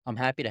I'm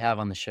happy to have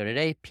on the show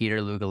today Piotr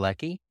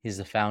Dlugolecki. He's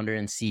the founder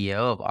and CEO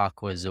of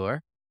Aqua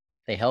Azure.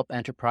 They help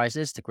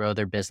enterprises to grow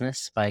their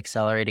business by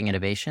accelerating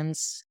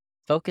innovations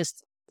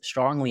focused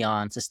strongly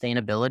on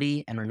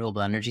sustainability and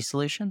renewable energy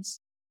solutions.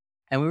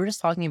 And we were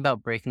just talking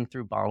about breaking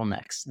through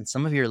bottlenecks and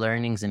some of your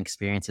learnings and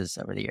experiences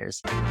over the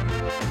years.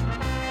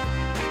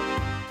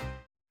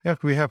 Yes,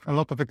 we have a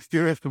lot of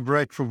experience to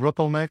break through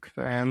bottlenecks,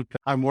 and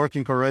I'm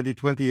working already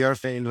 20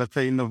 years in, let's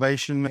say,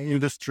 innovation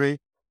industry,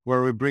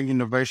 where we bring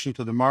innovation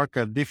to the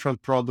market,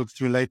 different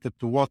products related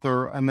to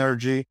water,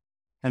 energy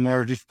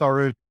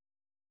storage,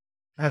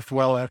 as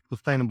well as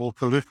sustainable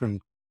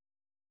solutions.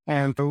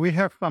 And we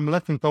have some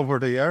lessons over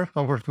the years,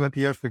 over 20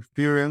 years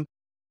experience.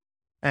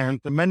 And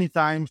many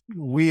times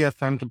we as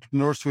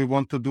entrepreneurs, we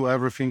want to do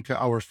everything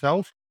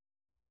ourselves.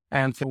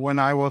 And so when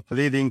I was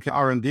leading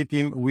R&D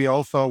team, we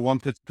also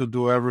wanted to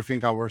do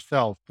everything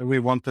ourselves. We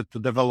wanted to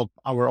develop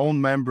our own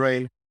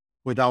membrane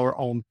with our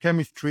own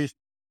chemistries.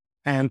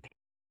 And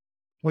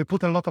we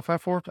put a lot of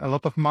effort, a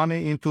lot of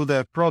money into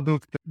the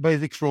product,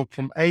 basic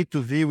from A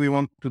to Z. We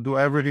want to do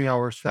everything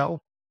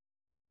ourselves,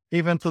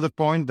 even to the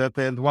point that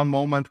at one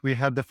moment we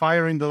had the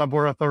fire in the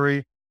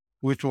laboratory,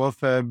 which was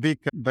a big,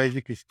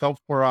 basically stop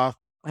for us.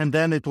 And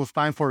then it was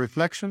time for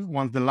reflection.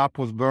 Once the lab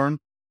was burned,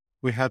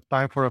 we had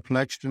time for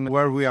reflection,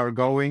 where we are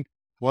going,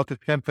 what is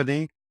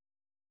happening.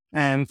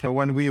 And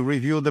when we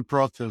review the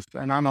process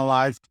and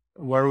analyze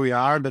where we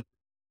are, that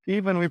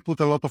even we put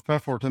a lot of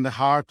effort in the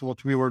heart,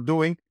 what we were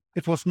doing,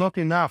 it was not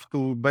enough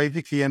to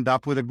basically end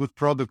up with a good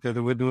product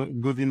and with a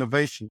good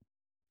innovation.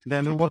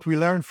 Then what we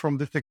learned from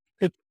this,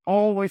 it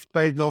always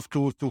pays off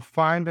to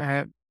find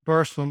a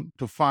person,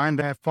 to find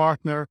a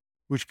partner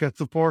which can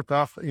support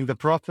us in the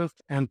process.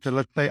 And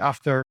let's say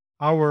after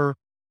our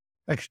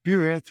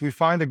experience, we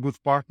find a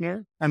good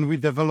partner and we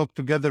develop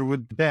together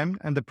with them,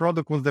 and the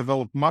product was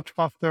developed much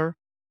faster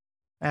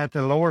at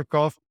a lower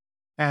cost,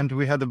 and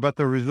we had a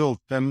better result.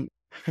 Then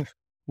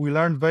we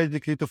learned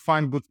basically to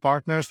find good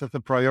partners as a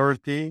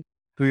priority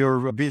to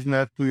your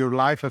business, to your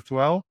life as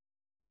well.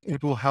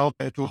 It will help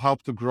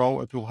to grow.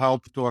 It will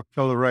help to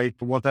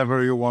accelerate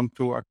whatever you want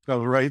to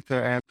accelerate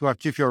and to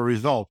achieve your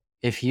result.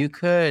 If you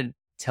could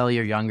tell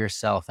your younger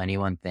self any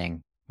one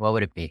thing, what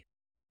would it be?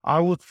 I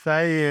would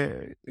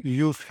say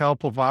use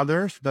help of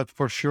others, that's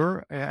for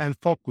sure, and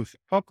focus.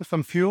 Focus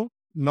on few,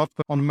 not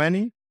on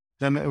many.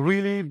 Then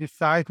really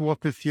decide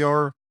what is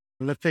your,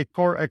 let's say,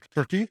 core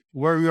expertise,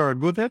 where you are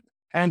good at.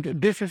 And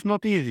this is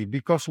not easy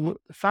because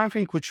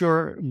something which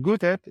you're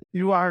good at,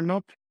 you are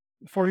not,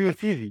 for you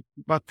it's easy.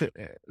 But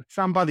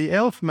somebody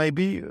else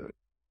maybe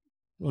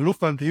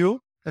look at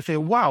you and say,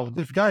 wow,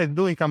 this guy is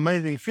doing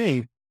amazing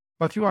things,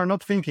 but you are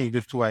not thinking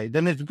this way.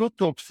 Then it's good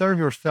to observe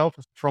yourself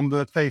from the,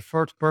 let's say,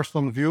 first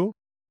person view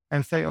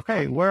and say,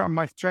 okay, where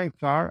my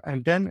strengths are?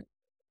 And then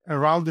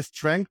around the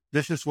strength,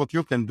 this is what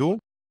you can do.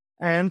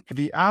 And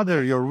the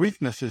other, your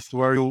weaknesses,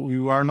 where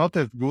you are not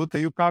as good,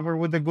 you cover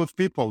with the good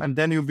people, and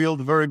then you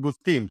build very good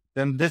teams.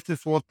 Then this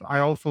is what I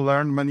also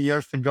learned many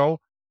years ago,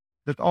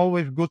 that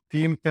always good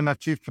team can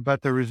achieve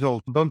better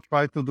results. Don't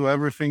try to do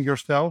everything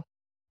yourself.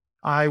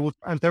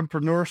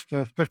 Entrepreneurs,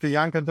 especially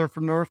young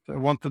entrepreneurs,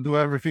 want to do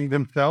everything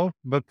themselves,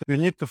 but you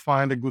need to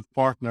find a good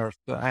partners.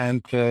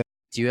 And do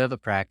you have a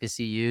practice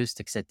you use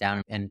to sit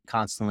down and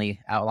constantly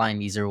outline,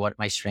 these are what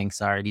my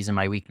strengths are, these are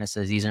my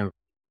weaknesses,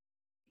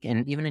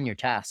 and even in your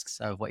tasks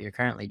of what you're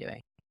currently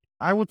doing?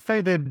 I would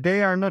say that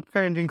they are not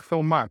changing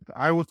so much.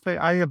 I would say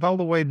I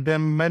evaluate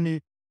them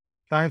many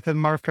times in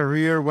my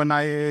career. When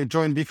I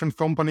joined different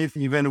companies,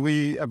 even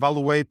we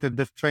evaluated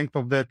the strength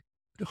of the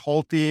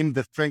whole team,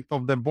 the strength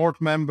of the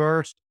board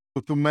members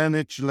to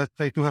manage, let's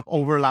say, to have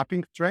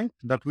overlapping strength,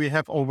 that we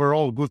have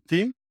overall good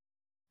team.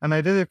 And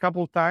I did it a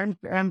couple of times.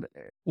 And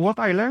what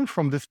I learned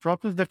from this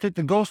process, that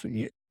it goes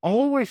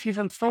always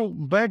even so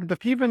back,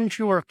 that even if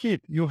you are a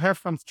kid, you have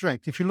some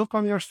strength. If you look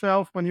on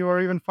yourself when you are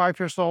even 5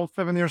 years old,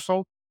 7 years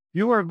old,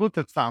 you are good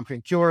at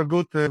something. You are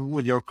good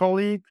with your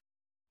colleagues,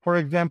 for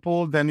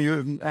example, then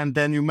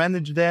you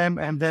manage them,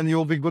 and then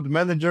you'll be good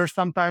manager.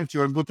 Sometimes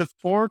you're good at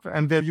sport,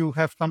 and then you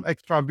have some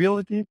extra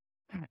ability.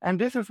 And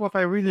this is what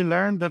I really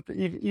learned, that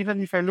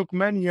even if I look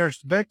many years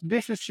back,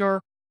 this is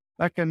your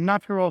like a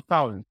natural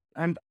talent.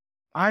 And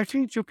I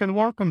think you can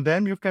work on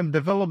them, you can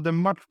develop them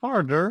much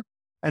farther,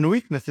 and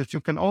weaknesses,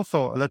 you can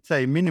also, let's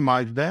say,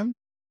 minimize them,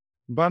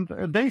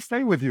 but they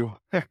stay with you.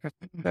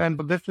 And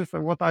this is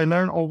what I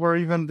learned over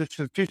even this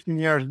 15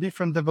 years,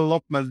 different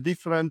developments,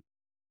 different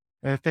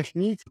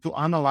techniques to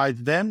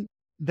analyze them.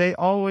 They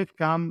always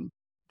come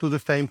to the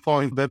same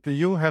point, that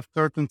you have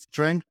certain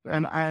strengths,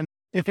 and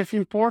it is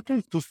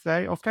important to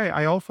say, okay,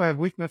 I also have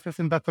weaknesses,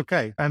 and that's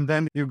okay. And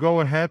then you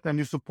go ahead and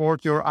you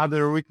support your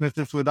other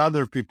weaknesses with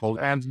other people.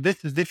 And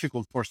this is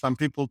difficult for some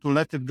people to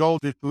let it go,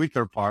 this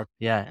weaker part.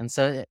 Yeah. And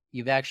so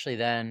you've actually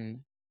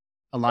then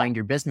aligned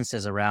your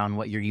businesses around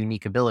what your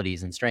unique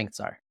abilities and strengths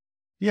are.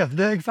 Yes,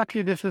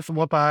 exactly. This is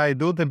what I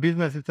do. The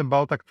business is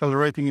about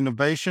accelerating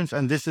innovations,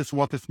 and this is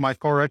what is my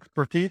core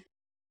expertise.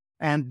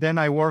 And then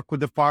I work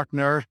with the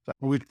partners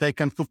which they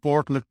can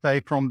support, let's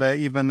say from the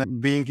even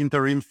being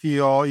interim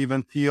CEO,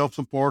 even CEO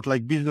support,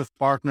 like business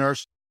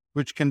partners,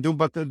 which can do,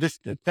 but this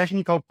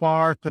technical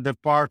part, the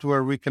part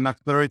where we can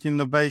accelerate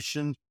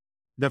innovation,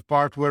 the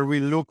part where we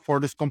look for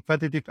this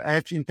competitive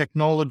edge in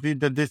technology,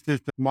 that this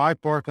is my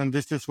part. And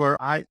this is where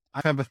I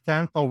have a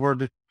sense over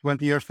the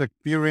 20 years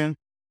experience,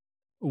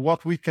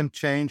 what we can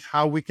change,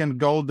 how we can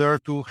go there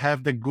to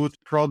have the good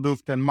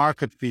product and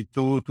market fit,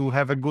 to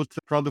have a good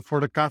product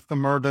for the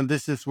customer. Then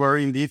this is where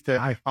indeed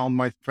I found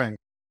my strength.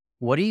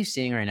 What are you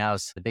seeing right now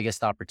as the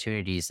biggest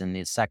opportunities in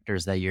the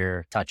sectors that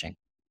you're touching?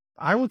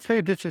 I would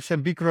say this is a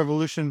big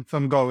revolution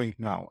ongoing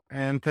now.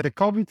 And the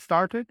COVID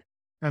started,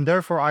 and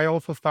therefore I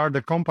also started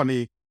the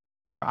company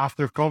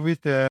after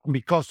COVID,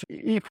 because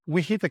if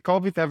we hit the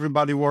COVID,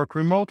 everybody worked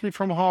remotely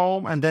from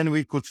home, and then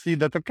we could see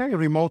that, okay,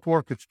 remote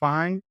work is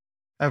fine.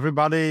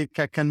 Everybody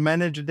can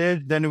manage this.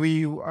 Then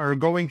we are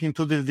going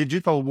into the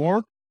digital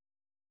world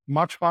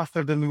much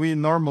faster than we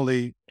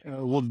normally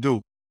would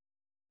do.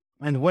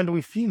 And when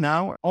we see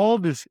now all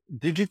these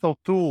digital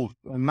tools,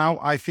 now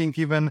I think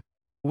even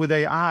with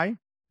AI,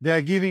 they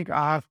are giving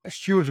us a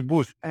huge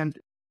boost. And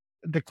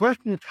the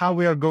question is how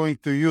we are going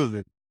to use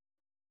it.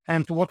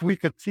 And what we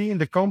could see in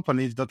the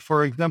companies that,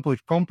 for example,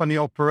 if company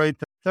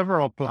operates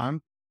several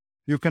plants,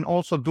 you can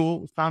also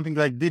do something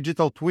like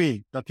digital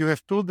twin, that you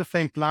have two of the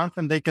same plants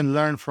and they can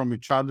learn from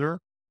each other.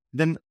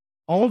 Then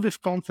all this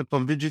concept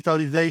of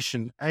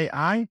digitalization,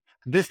 AI,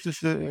 this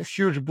is a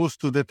huge boost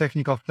to the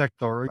technical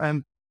sector.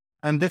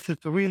 And this is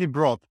really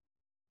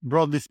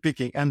broadly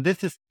speaking. And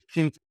this is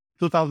since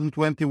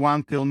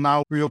 2021 till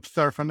now we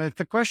observe. And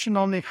it's a question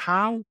only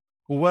how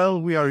well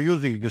we are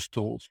using these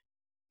tools.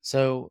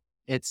 So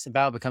it's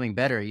about becoming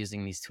better at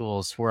using these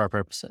tools for our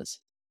purposes.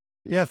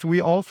 Yes, we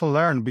also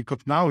learn because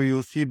now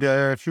you see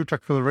the future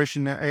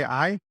acceleration in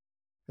AI.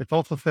 It's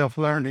also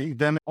self-learning.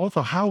 Then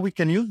also how we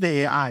can use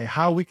the AI,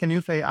 how we can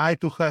use AI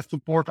to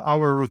support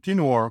our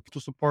routine work, to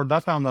support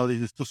data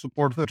analysis, to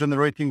support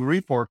generating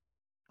reports.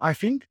 I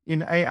think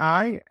in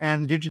AI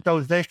and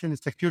digitalization,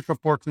 it's a huge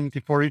opportunity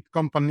for each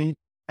company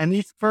and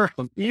each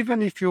person.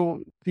 Even if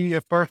you see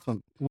a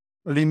person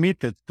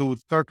limited to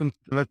certain,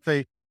 let's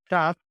say,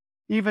 tasks,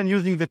 even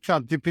using the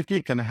chat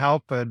GPT can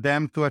help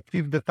them to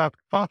achieve the task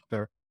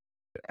faster.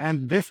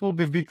 And this will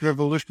be a big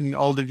revolution in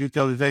all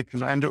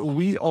digitalization. And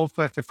we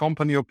also as a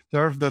company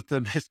observe that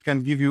this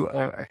can give you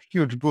a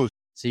huge boost.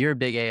 So you're a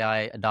big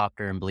AI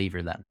adopter and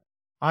believer then.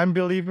 I'm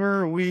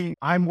believer.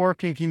 I'm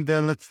working in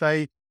the, let's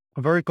say,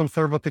 a very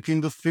conservative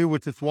industry,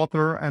 which is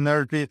water,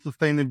 energy,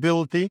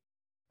 sustainability.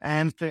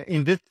 And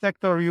in this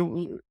sector,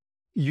 you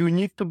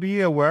need to be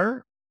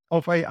aware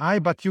of AI,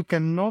 but you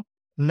cannot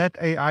let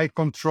AI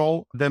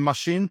control the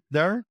machines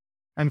there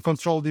and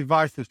control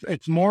devices.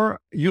 It's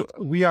more,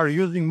 we are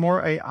using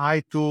more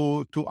AI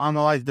to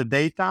analyze the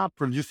data,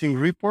 producing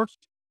reports,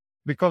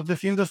 because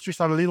these industries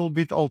are a little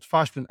bit old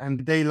fashioned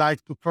and they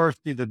like to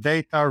first see the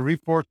data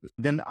report.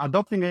 Then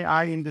adopting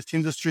AI in this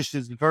industry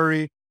is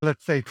very,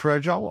 let's say,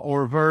 fragile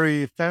or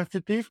very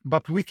sensitive,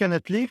 but we can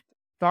at least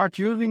start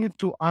using it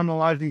to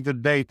analyzing the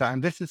data.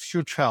 And this is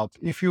huge help.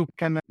 If you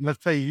can,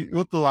 let's say,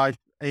 utilize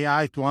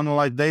AI to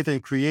analyze data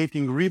and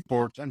creating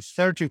reports and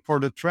searching for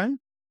the trend,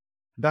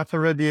 that's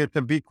already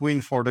a big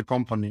win for the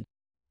company.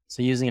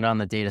 So using it on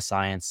the data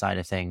science side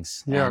of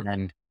things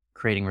and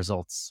creating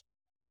results.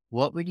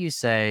 What would you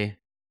say,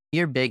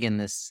 you're big in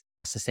this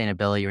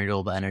sustainability,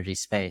 renewable energy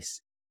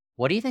space.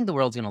 What do you think the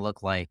world's going to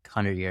look like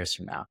 100 years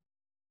from now?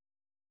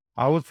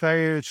 I would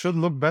say it should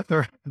look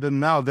better than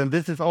now. Then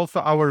this is also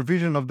our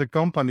vision of the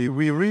company.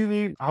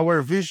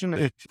 Our vision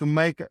is to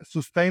make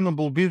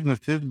sustainable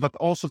businesses, but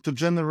also to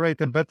generate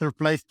a better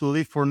place to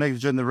live for next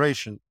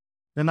generation.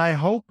 And I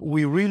hope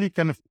we really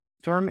can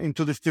turn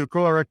into the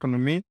circular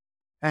economy.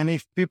 And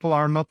if people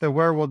are not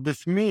aware what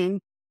this means,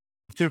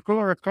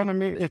 circular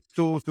economy is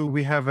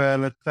we have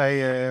let's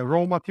say a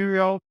raw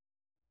material,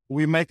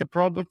 we make a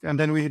product and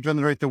then we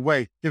generate a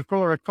waste.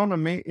 Circular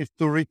economy is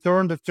to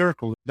return the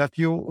circle, that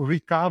you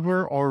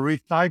recover or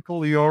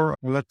recycle your,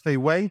 let's say,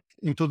 waste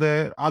into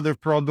the other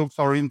products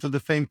or into the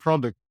same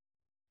product.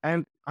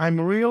 And I'm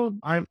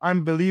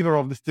believer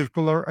of the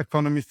circular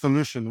economy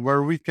solution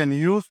where we can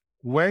use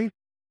waste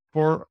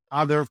for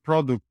other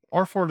products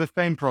or for the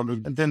same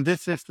product. And then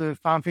this is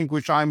something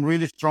which I'm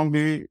really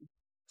strongly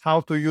how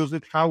to use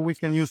it, how we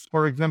can use,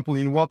 for example,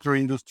 in water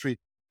industry,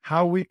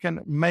 how we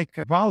can make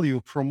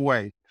value from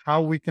waste,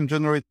 how we can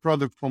generate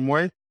product from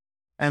waste.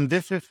 And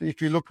this is,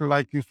 if you look,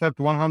 like you said,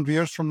 100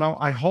 years from now,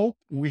 I hope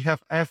we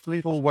have as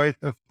little waste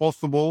as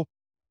possible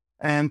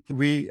and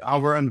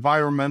our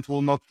environment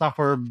will not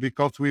suffer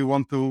because we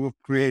want to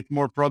create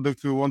more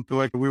products. We want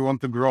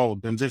to grow.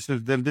 Then this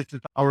is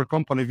our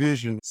company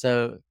vision.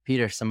 So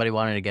Peter, somebody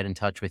wanted to get in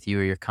touch with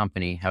you or your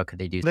company. How could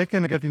they do? They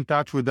can get in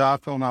touch with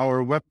us on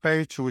our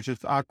webpage, which is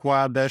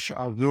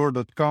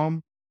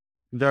aqua-azure.com.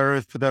 There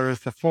is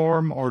a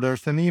form or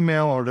there's an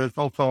email or there's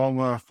also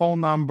a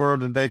phone number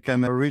that they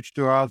can reach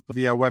to us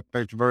via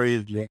webpage very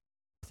easily.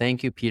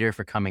 Thank you, Peter,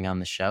 for coming on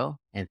the show.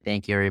 And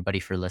thank you,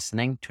 everybody, for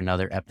listening to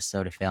another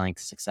episode of Failing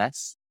to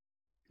Success.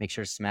 Make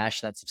sure to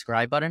smash that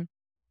subscribe button.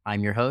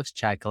 I'm your host,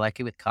 Chad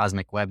Kalecki with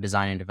Cosmic Web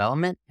Design and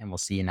Development, and we'll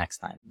see you next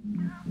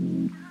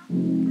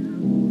time.